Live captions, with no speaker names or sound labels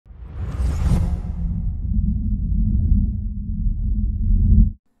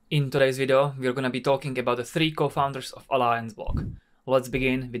In today's video, we're gonna be talking about the three co-founders of Alliance Block. Let's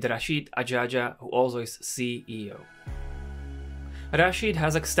begin with Rachid Ajaja, who also is CEO. Rachid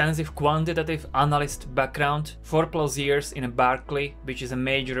has extensive quantitative analyst background, 4+ years in Barclays, which is a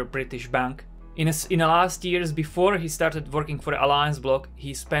major British bank. In the last years before he started working for Alliance Block,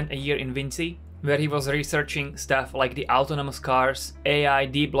 he spent a year in Vinci, where he was researching stuff like the autonomous cars, AI,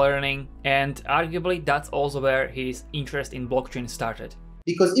 deep learning, and arguably that's also where his interest in blockchain started.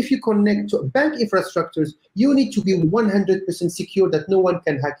 Because if you connect to bank infrastructures, you need to be 100% secure that no one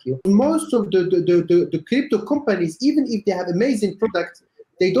can hack you. Most of the crypto companies, even if they have amazing products,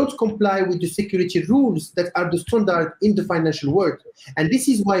 they don't comply with the security rules that are the standard in the financial world. And this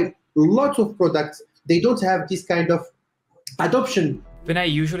is why lots of products, they don't have this kind of adoption. When I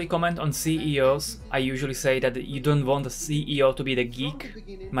usually comment on CEOs, I usually say that you don't want the CEO to be the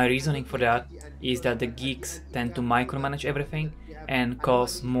geek. My reasoning for that is that the geeks tend to micromanage everything and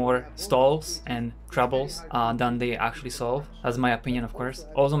cause more stalls and troubles than they actually solve. That's my opinion, of course.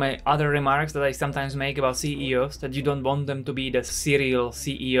 Also, my other remarks that I sometimes make about CEOs, that you don't want them to be the serial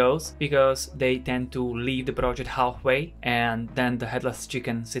CEOs because they tend to leave the project halfway and then the headless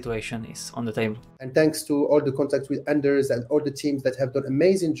chicken situation is on the table. And thanks to all the contacts with Anders and all the teams that have done an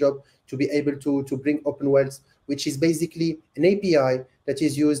amazing job to be able to bring Open Wealth, which is basically an API that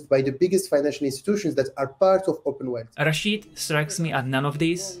is used by the biggest financial institutions that are part of Open Wealth. Rachid strikes me at none of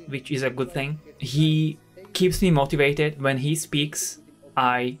these, which is a good thing. He keeps me motivated. When he speaks,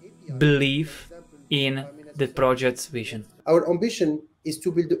 I believe in the project's vision. Our ambition is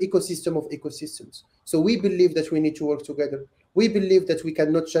to build the ecosystem of ecosystems. So we believe that we need to work together. We believe that we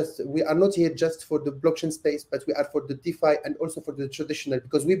are not here just for the blockchain space, but we are for the DeFi and also for the traditional,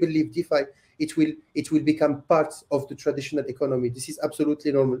 because we believe DeFi, it will become part of the traditional economy. This is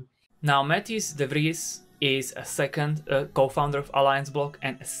absolutely normal. Now, Matthijs de Vries is a second co-founder of Alliance Block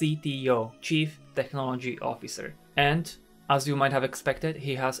and a CTO, Chief Technology Officer. And as you might have expected,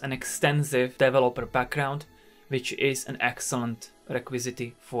 he has an extensive developer background, which is an excellent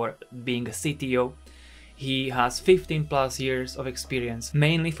requisite for being a CTO. He has 15+ years of experience,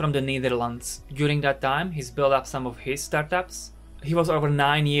 mainly from the Netherlands. During that time, he's built up some of his startups. He was over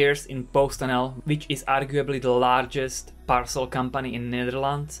 9 years in PostNL, which is arguably the largest parcel company in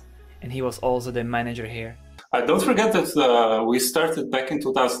Netherlands, and he was also the manager here. Don't forget that we started back in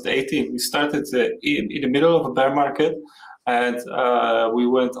 2018. We started in the middle of a bear market, and we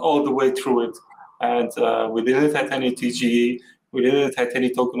went all the way through it. And we didn't have any TGE, we didn't have any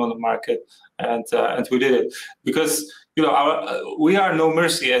token on the market, and we did it because we are no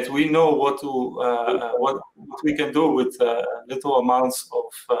mercy, and we know what we can do with little amounts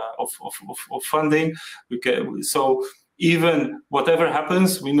of funding. So even whatever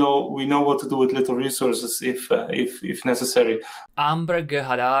happens, we know what to do with little resources if necessary. Amber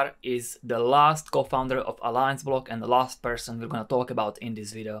Ghaddar is the last co-founder of Alliance Block and the last person we're gonna talk about in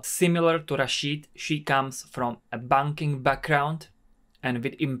this video. Similar to Rachid, she comes from a banking background and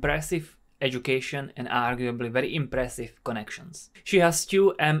with impressive education and arguably very impressive connections. She has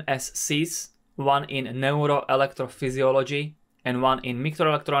 2 MSCs, one in neuroelectrophysiology and one in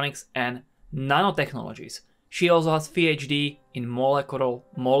microelectronics and nanotechnologies. She also has PhD in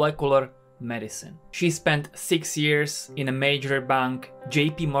molecular medicine. She spent 6 years in a major bank,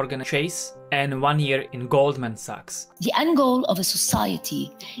 JP Chase, and 1 year in Goldman Sachs. The end goal of a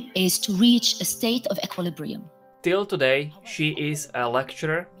society is to reach a state of equilibrium. Till today, she is a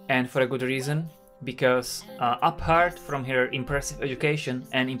lecturer, and for a good reason, because apart from her impressive education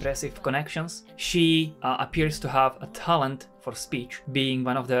and impressive connections, she appears to have a talent for speech, being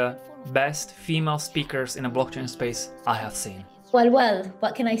one of the best female speakers in a blockchain space I have seen. Well,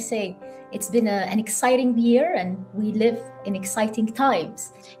 what can I say? It's been an exciting year and we live in exciting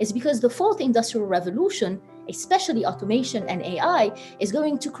times. It's because the fourth industrial revolution, especially automation and AI, is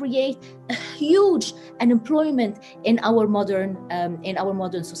going to create a huge unemployment in our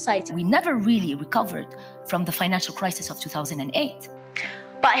modern society. We never really recovered from the financial crisis of 2008.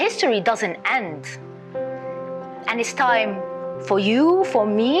 But history doesn't end. And it's time for you, for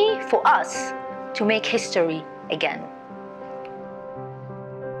me, for us to make history again.